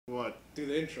What? Do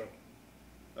the intro.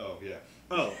 Oh, yeah.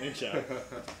 Oh, intro.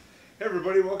 Hey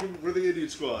everybody, welcome. We're the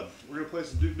Idiot Squad. We're gonna play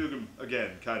some Duke Nukem again,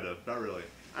 kind of. Not really.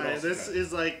 This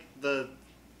is like the,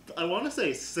 I want to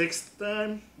say 6th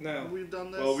time we've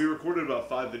done this. Well, we recorded about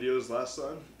 5 videos last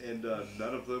time, and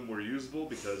none of them were usable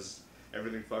because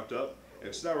everything fucked up.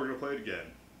 And so now we're gonna play it again.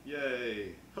 Yay!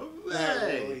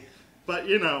 Hooray! Really. But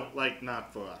you know, like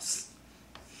not for us.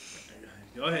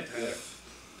 Go ahead, Tyler.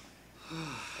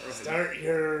 Start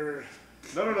your...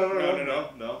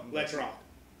 No. Let's rock.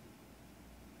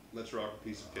 Let's rock a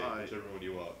piece of cake, Alright. whichever one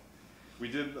you want. We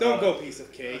did. Don't go piece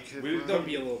of cake. Okay, Don't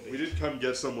be a little bitch. We did come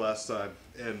get some last time,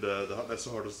 and that's the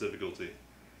hardest difficulty.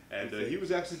 And he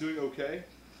was actually doing okay,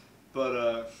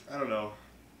 but I don't know.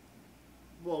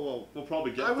 Well, We'll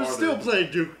probably get. I was farther. still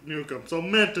playing Duke Nukem, so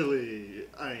mentally,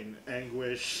 I'm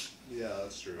anguish. Yeah,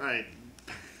 that's true.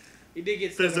 He did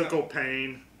get stuck Physical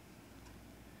pain.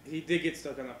 He did get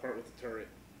stuck on that part with the turret.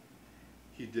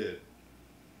 He did.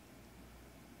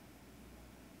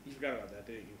 You forgot about that,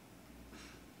 didn't you?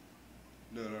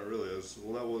 No, not really.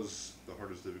 That was the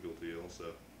hardest difficulty also.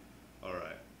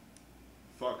 Alright.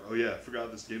 Fuck. Oh yeah, I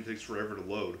forgot this game takes forever to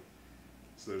load.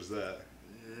 So there's that.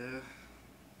 Yeah.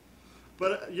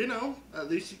 But you know, at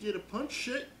least you get to punch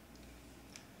shit.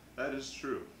 That is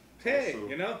true. Hey, Also,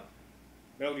 you know?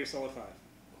 Metal Gear Solid 5.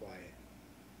 Quiet.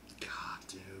 God,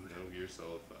 dude. Metal Gear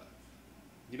Solid 5.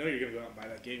 You know you're gonna go out and buy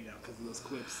that game now because of those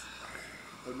clips.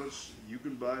 How much you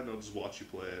can buy and I'll just watch you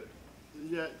play it.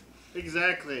 Yeah,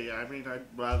 exactly. I mean, I'd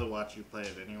rather watch you play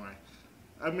it anyway.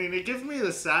 I mean, it gives me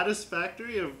the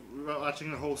satisfactory of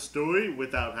watching the whole story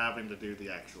without having to do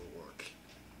the actual work.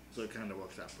 So it kind of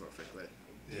works out perfectly.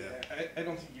 Yeah. I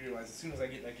don't think you realize as soon as I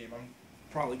get that game, I'm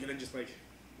probably gonna just like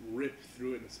rip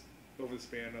through it over the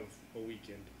span of a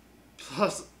weekend.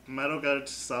 Plus, Metal Gear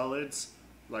Solids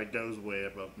like goes way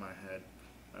above my head.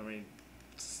 I mean,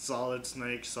 Solid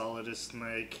Snake, Solidus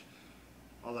Snake,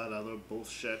 all that other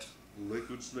bullshit.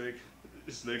 Liquid Snake.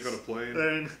 Snake on a plane.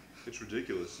 And It's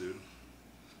ridiculous, dude.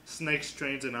 snakes,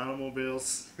 trains, and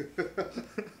automobiles.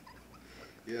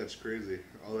 Yeah, it's crazy.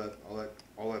 All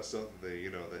that stuff that they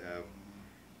have.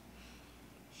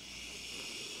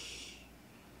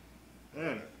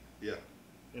 Man, Yeah.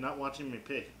 you're not watching me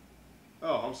pee.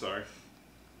 Oh, I'm sorry.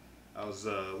 I was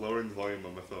lowering the volume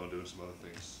on my phone, doing some other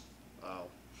things. Oh.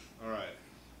 All right.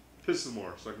 Piss some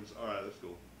more. So I can. All right, that's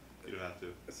cool. You don't have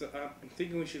to. So I'm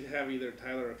thinking we should have either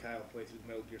Tyler or Kyle play through the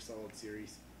Metal Gear Solid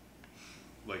series.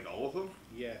 Like all of them.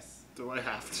 Yes. Do I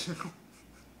have to?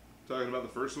 Talking about the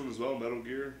first one as well, Metal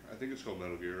Gear. I think it's called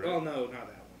Metal Gear, right? Oh no, not that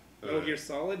one. Metal Alright. Gear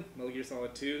Solid, Metal Gear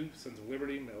Solid 2, Sons of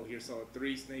Liberty, Metal Gear Solid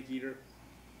 3, Snake Eater,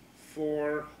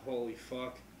 4, holy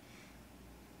fuck.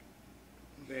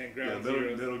 Then Yeah, Ground Metal,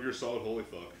 Zeroes. Metal Gear Solid. Holy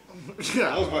fuck. Yeah.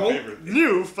 That was my Oh, favorite.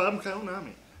 New from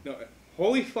Konami. No,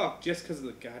 holy fuck, just because of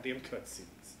the goddamn cutscenes.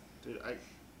 Dude, I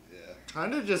Yeah.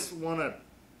 kind of just want to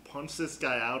punch this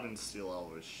guy out and steal all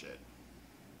his shit.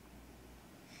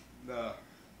 Nah.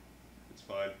 It's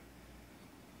fine.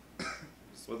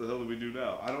 What the hell do we do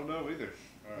now? I don't know either.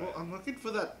 All right. Well, I'm looking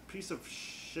for that piece of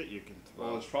shit you can throw.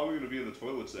 Well, it's probably going to be in the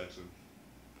toilet section.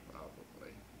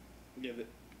 Probably. Yeah,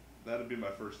 That'd be my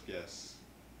first guess.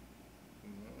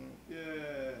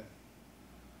 Yeah.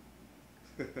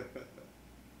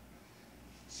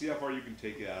 See how far you can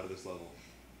take it out of this level.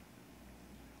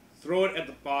 throw it at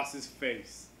the boss's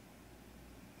face.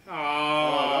 Oh,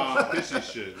 Oh, that's some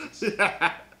pissy shit.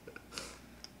 Yeah.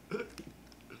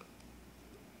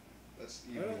 That's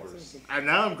even worse. And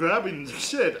now I'm grabbing the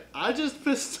shit I just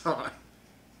pissed on.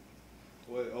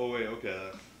 Wait, okay.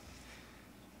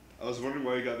 I was wondering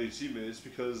why he got the achievement. It's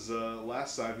because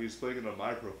last time he was playing it on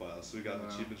my profile, so he got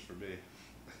the achievements for me.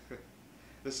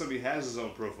 This time he has his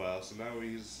own profile, so now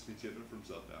he's getting it for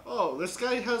himself now. Oh, this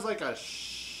guy has like a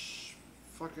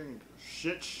fucking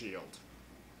shit shield.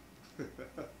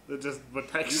 That just You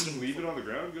protects just him. leave it on the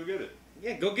ground, go get it.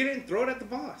 yeah, go get it and throw it at the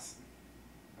boss.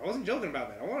 I wasn't joking about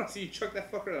that. I want to see you chuck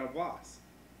that fucker at a boss.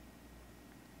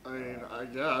 I mean, I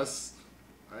guess.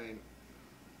 I mean,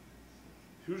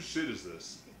 Whose shit is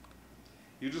this?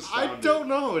 You just I found don't it.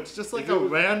 know. It's just like If a it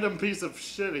was- random piece of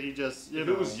shit. He just, you If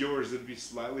know. it was yours, it'd be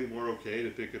slightly more okay to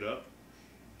pick it up.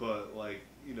 But, like,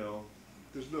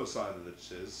 there's no sign that it's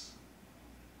his.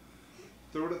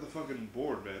 Throw it at the fucking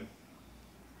board, man.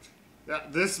 Yeah,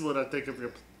 this is what I think of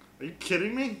your. Are you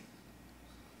kidding me?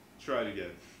 Try it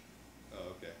again. Oh,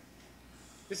 okay.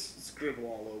 Just scribble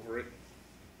all over it.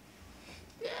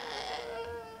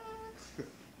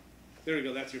 There we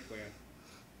go. That's your plan.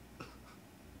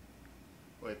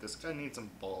 Wait, this guy needs some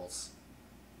balls.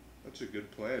 That's a good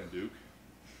plan, Duke.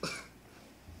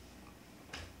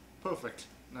 Perfect.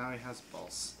 Now he has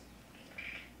balls.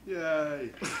 Yay!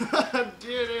 I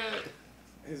did it!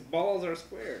 His balls are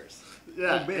squares.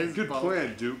 Yeah, Oh man, his good ball-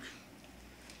 plan, Duke.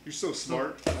 You're so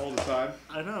smart all the time.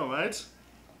 I know, right?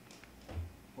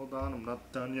 Hold on, I'm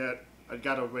not done yet. I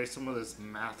gotta erase some of this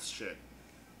math shit.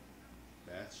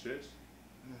 Math shit.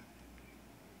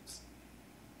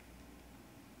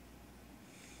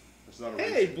 That's not a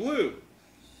Hey, reason. blue.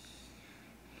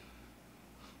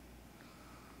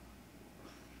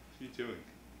 What are you doing?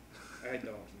 I don't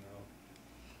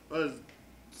know. I was,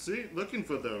 see, looking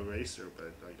for the eraser,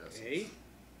 but I guess. Hey. You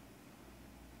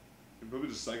can probably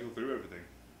just cycle through everything.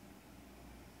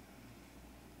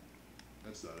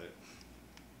 That's not it.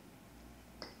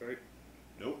 Right.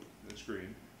 Nope. It's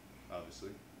green, obviously.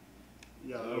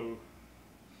 Yellow.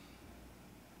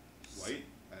 White?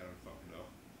 I don't fucking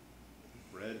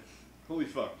know. Red? Holy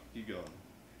fuck. Keep going.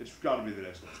 It's gotta be the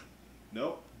next one.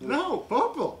 Nope. Blue. No,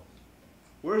 purple!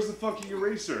 Where's the fucking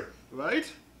eraser?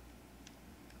 Right?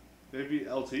 Maybe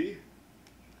LT?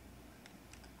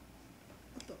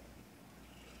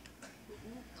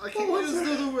 I can't use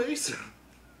the eraser.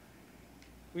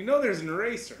 We know there's an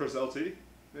eraser. Press LT?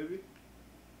 Maybe?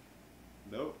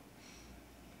 Nope.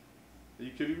 Are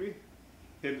you kidding me?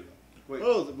 Hit. Wait.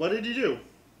 Oh, what did you do?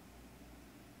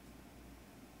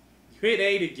 You hit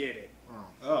A to get it. Oh.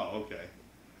 Oh, okay.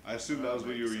 I assumed that was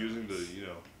what you were using to, you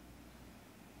know,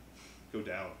 go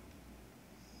down.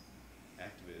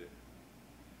 Activate it.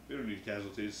 We don't need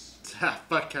casualties.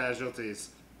 Fuck casualties.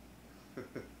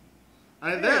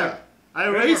 Yeah. There. I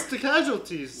erased the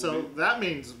casualties, so that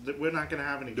means that we're not gonna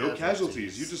have any No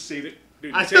casualties. You just saved it.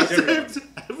 Dude, I you just saved everyone. saved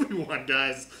everyone,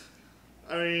 guys.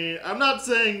 I mean, I'm not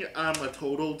saying I'm a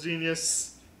total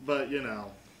genius, but you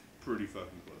know. Pretty fucking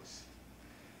close.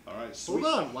 Alright, sweet.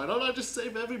 Hold on, why don't I just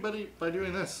save everybody by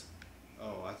doing this?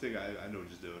 Oh, I think I know what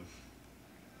he's doing.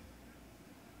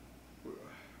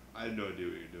 I have no idea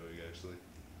what you're doing, actually.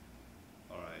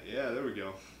 Alright, yeah, there we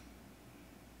go.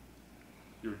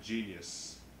 You're a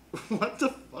genius. What the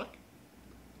fuck?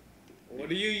 What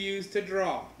do you use to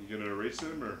draw? You gonna erase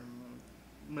him, or?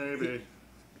 Maybe.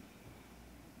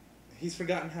 He's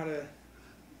forgotten how to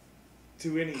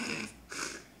do anything.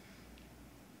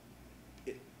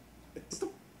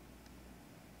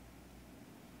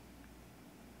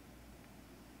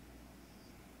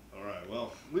 Alright,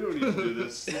 well, we don't need to do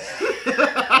this. Let's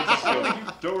just go.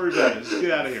 Don't worry about it. Just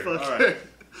get out of here. Fuck Alright. it.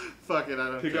 Fuck it, I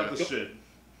don't Pick care. up the shit.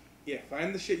 Yeah,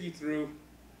 find the shit you threw.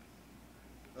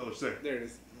 Oh, it's there. There it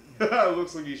is. It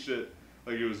looks like he shit.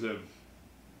 Like it was him.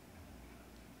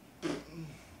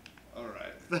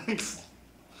 Alright. Thanks.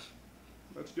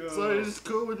 Let's go. So it's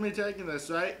cool with me taking this,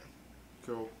 right?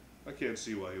 Cool. I can't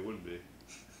see why he wouldn't be.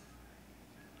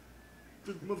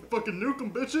 Big motherfucking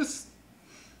Nukem, bitches!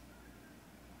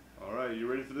 Alright, you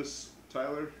ready for this,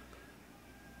 Tyler?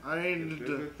 I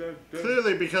mean,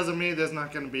 clearly because of me, there's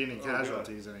not going to be any Oh, God.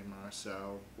 casualties anymore,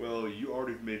 so... Well, you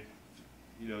already made...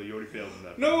 You know, you already failed in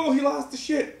that. No, premise. he lost the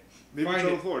shit. Maybe Find it's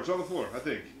on it. the floor. It's on the floor, I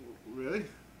think. Really?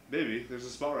 Maybe. There's a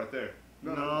spot right there.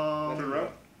 No. Turn around.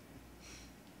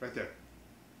 Right there.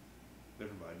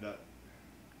 Never mind. Not.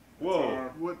 That's Whoa. our-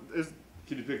 What is...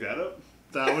 Can you pick that up?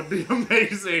 That would be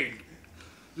amazing!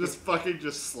 Just fucking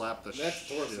just slap the That's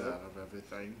shit torso. out of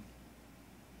everything.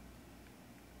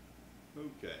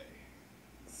 Okay.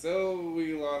 So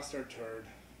we lost our turd.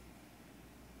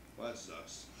 Well, that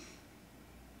sucks.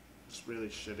 It's really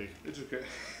shitty. It's okay.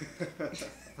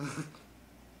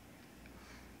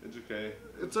 It's okay.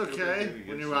 It's You'll be okay getting when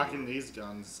against you're rocking someone. these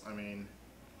guns. I mean,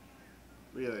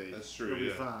 really, That's true, you'll be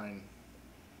yeah. fine.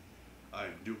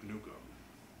 I'm Duke Nukem.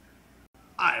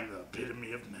 I am the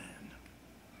epitome of man.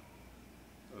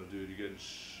 Oh, dude, you're getting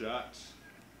shot.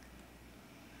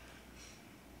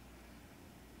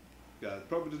 Yeah, it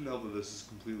probably doesn't help that this is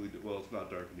completely... Well, it's not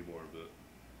dark anymore, but...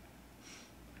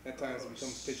 That times it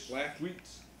becomes pitch black. Sweet.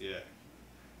 Yeah.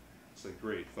 It's like,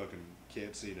 great, fucking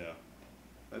can't see now.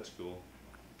 That's cool.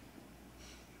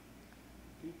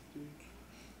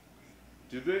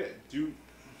 Do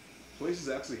places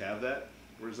actually have that?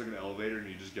 Where it's like an elevator and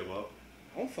you just go up?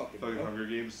 I don't fucking Fucking know. Hunger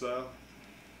Games style?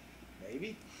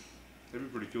 Maybe.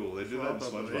 That'd be pretty cool. They did that in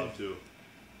Probably. SpongeBob too.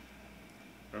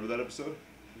 Remember that episode?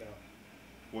 No.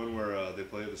 One where they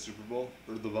play at the Super Bowl?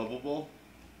 Or the Bubble Bowl?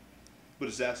 But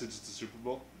it's actually just the Super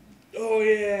Bowl? Oh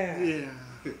yeah.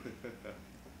 Yeah.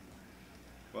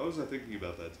 Why was I thinking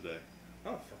about that today? I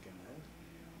don't fucking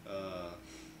know.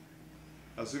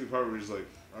 I was thinking part where he's like,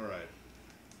 alright.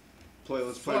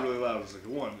 Let's play Fuck. really loud. It's like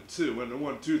 1, 2, and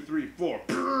 1, 2, 3, 4.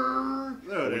 There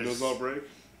it Windows is. all break.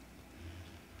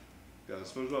 Yeah,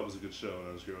 SpongeBob was a good show when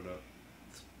I was growing up.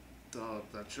 Dog,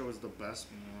 that show was the best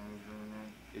when I was growing up.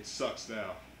 It sucks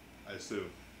now, I assume.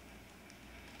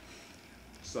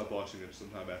 Stop watching it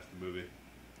sometime after the movie.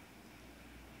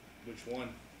 Which one?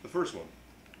 The first one.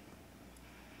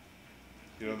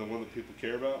 You know, the one that people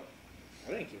care about?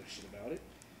 I didn't give a shit about it.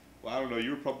 Well, I don't know.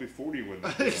 You were probably 40 when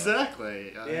that came out.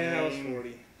 Exactly. Yeah, I was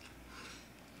 40.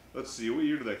 Let's see. What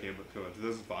year did that come out?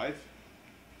 2005?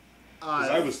 Because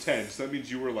I was 10, so that means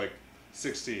you were like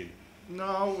 16.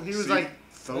 No, he was See? like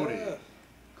 30.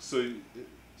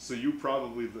 So you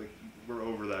probably like were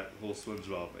over that whole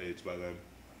SpongeBob age by then.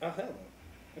 Oh, hell no.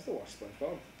 I still watch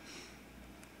SpongeBob.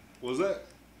 What was that?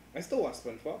 I still watch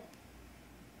SpongeBob.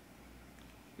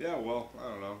 Yeah, well, I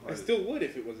don't know. I still would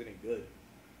if it was any good.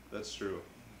 That's true.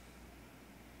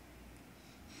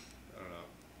 I don't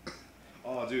know.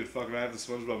 Oh, dude, fucking I have the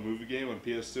SpongeBob movie game on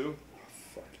PS2. Oh,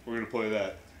 fuck. We're gonna play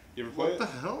that. You ever play What it? the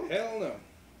hell? Hell no.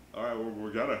 Alright,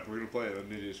 we're gonna play it on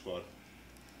Ninja Squad.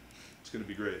 It's gonna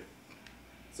be great.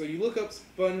 So you look up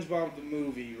SpongeBob the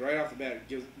movie, right off the bat,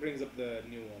 it brings up the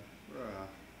new one.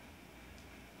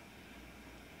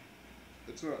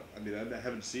 It's not, I mean, I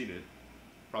haven't seen it.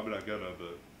 Probably not gonna,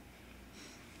 but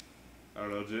I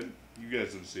don't know, Jen. You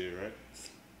guys didn't see it, right?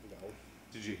 No.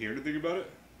 Did you hear anything about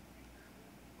it?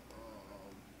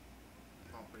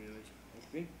 Not really. I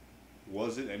think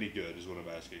Was it any good, is what I'm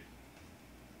asking.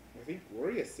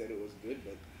 Gloria said it was good,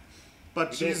 but...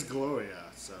 But We she's don't- Gloria,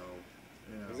 so,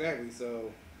 you know. Exactly,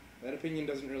 so that opinion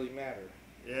doesn't really matter.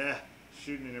 Yeah,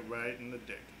 shooting it right in the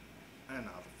dick. And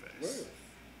out the face. Where?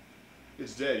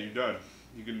 It's dead, you're done.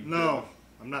 You can... No,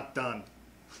 I'm not done.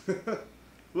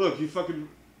 Look, you fucking...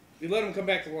 You let him come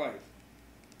back to life.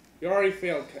 You already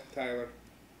failed, Tyler.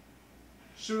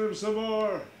 Shoot him some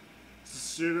more!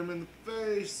 Shoot him in the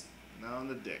face. Now in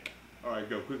the dick. Alright,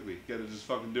 go, quickly. Gotta just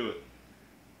fucking do it.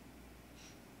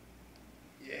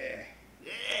 Yeah.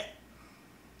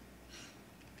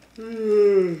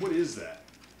 Yeah. What is that?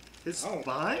 His Oh.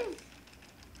 spine?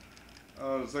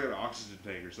 Oh, it's like an oxygen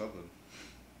tank or something.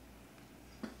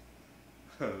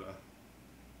 I don't know.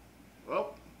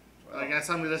 Well, I guess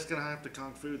I'm just gonna have to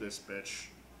kung fu this bitch.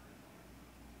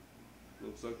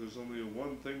 Looks like there's only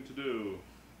one thing to do.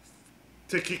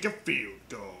 To kick a field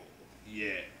goal.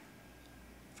 Yeah.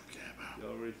 Forget about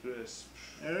Y'all ready for this?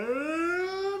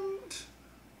 it.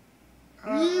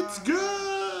 And it's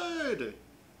good.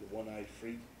 The one-eyed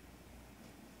freak.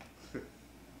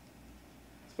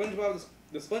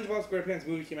 The SpongeBob SquarePants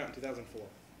movie came out in 2004.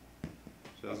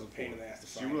 That was a pain in the ass to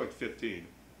So find. you were like 15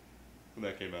 when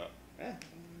that came out. Yeah.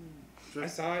 I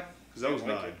saw it. Because I was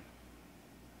Didn't 9. like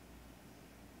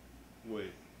it.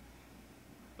 Wait.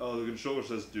 Oh, the controller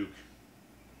says Duke.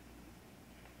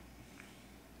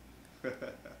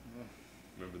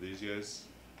 Remember these guys?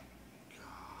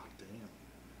 God damn.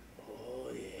 Oh,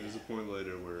 yeah. There's a point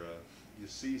later where you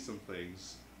see some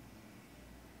things.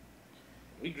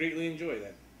 We greatly enjoy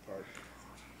that part.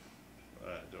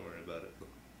 Alright, don't worry about it.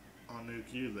 I'll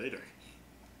nuke you later.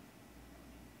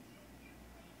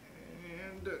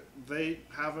 And they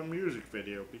have a music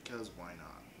video because why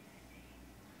not?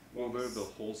 Well, they're the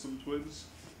Wholesome Twins.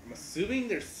 I'm assuming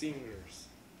they're singers.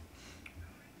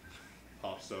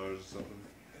 Pop stars or something.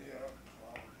 Yeah,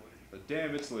 probably. But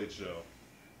damn, it's Late Show.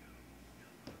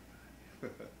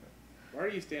 Why are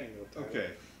you standing there, Tyler? Okay.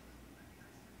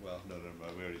 Well, no, never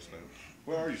mind. We already spent.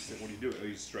 Where are you? What are you doing? Are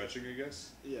you stretching, I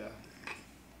guess? Yeah.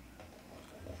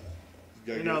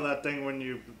 Gotta You know that thing when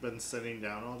you've been sitting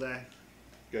down all day?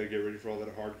 Gotta get ready for all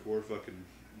that hardcore fucking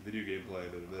video game playing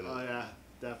in a minute. Oh yeah,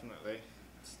 definitely.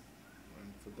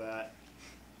 Waiting for that.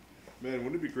 Man,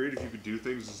 wouldn't it be great if you could do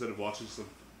things instead of watching some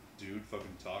dude fucking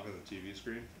talk on the TV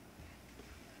screen?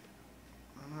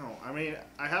 I don't know. I mean,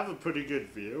 I have a pretty good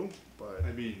view, but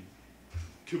I mean,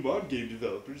 come on, game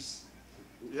developers.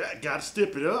 yeah, gotta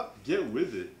step it up. Get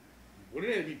with it.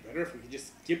 Wouldn't it be better if we could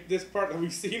just skip this part that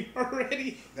we've seen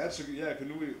already? Yeah,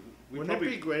 couldn't we Wouldn't probably...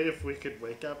 it be great if we could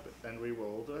wake up and we were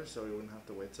older so we wouldn't have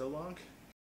to wait so long?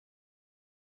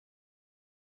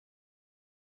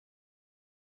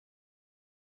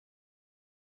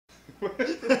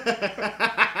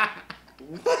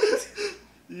 What?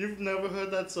 You've never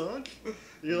heard that song?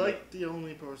 You're like the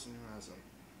only person who hasn't.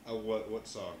 What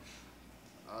song?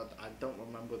 I don't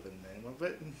remember the name of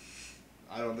it.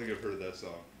 I don't think I've heard that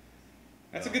song.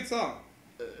 That's No. a good song.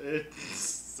 It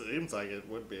seems like it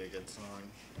would be a good song.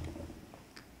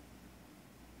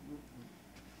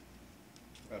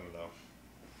 I don't know.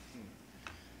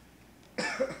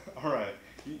 Alright.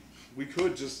 We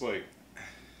could just like...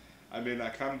 I mean, I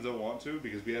kind of don't want to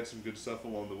because we had some good stuff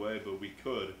along the way, but we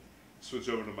could switch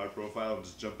over to my profile and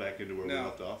just jump back into where we No.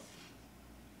 left off.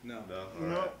 No. No?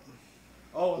 No, Alright.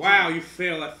 Oh, Wow, you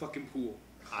failed that fucking pool.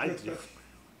 I do.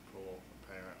 Cool,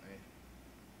 apparently.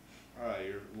 Alright,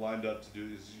 you're lined up to do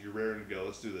this. You're raring to go.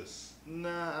 Let's do this.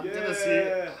 Nah, I'm gonna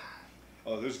see.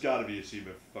 Oh, there's gotta be an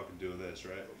achievement for fucking doing this,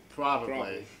 right?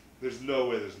 Probably. There's no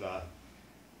way there's not.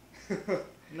 No.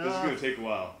 This is gonna take a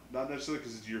while. Not necessarily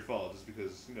because it's your fault, just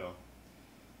because, you know,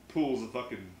 pool's a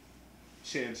fucking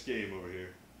chance game over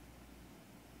here.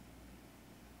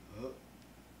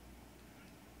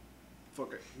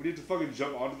 Fuck it. We need to fucking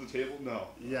jump onto the table? No.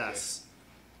 Yes.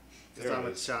 Okay. Because I'm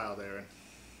a child, Aaron.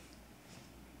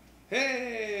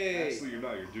 Hey! Actually, you're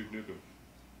not. You're Duke Nukem.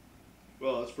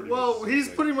 Well, that's pretty Well, much the same he's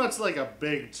thing. pretty much like a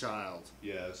big child.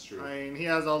 Yeah, that's true. I mean, he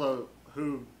has all the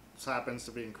who happens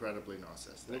to be incredibly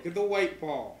narcissistic. Look at the white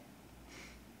ball.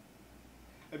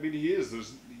 I mean, he is.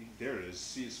 There it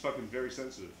is. He's fucking very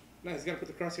sensitive. No, he's got to put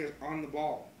the crosshairs on the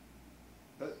ball.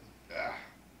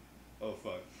 Oh,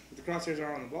 fuck. If the crosshairs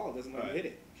are on the ball, it doesn't let you hit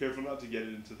it. Careful not to get it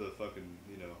into the fucking,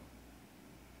 you know.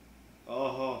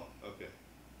 Oh, okay.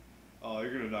 Oh,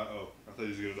 you're gonna knock. Oh, I thought he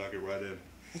was gonna knock it right in.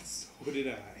 So did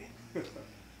I.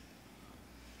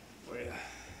 Wait.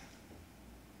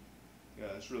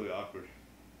 Yeah, it's really awkward.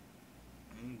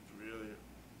 Really?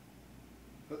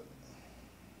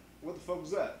 What the fuck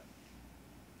was that?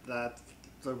 That's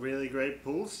a really great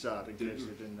pool shot, in case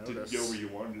you didn't notice. Didn't go where you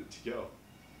wanted it to go.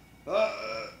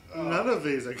 None of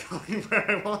these are going where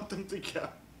I want them to go.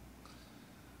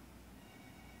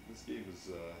 This game is,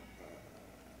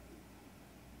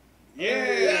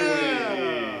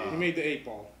 Yeah! You made the 8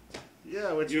 ball.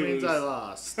 Yeah, which You means lose. I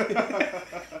lost.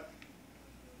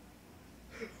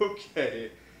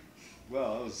 Okay.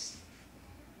 Well, that was...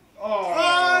 Oh,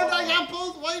 I got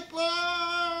both white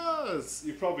bars!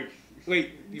 You probably...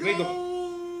 Wait, you made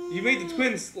the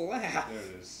twins laugh. There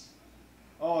it is.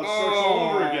 Oh, it starts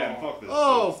all over again. Fuck this.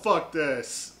 Oh, fuck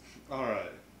this.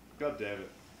 Alright. God damn it.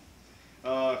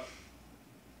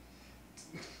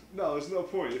 No, there's no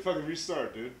point. You fucking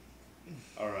restart, dude.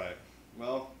 Alright.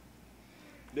 Well,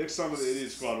 next time with the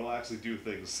Idiot Squad, we'll actually do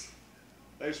things.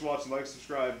 Thanks for watching. Like,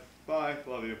 subscribe. Bye.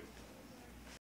 Love you.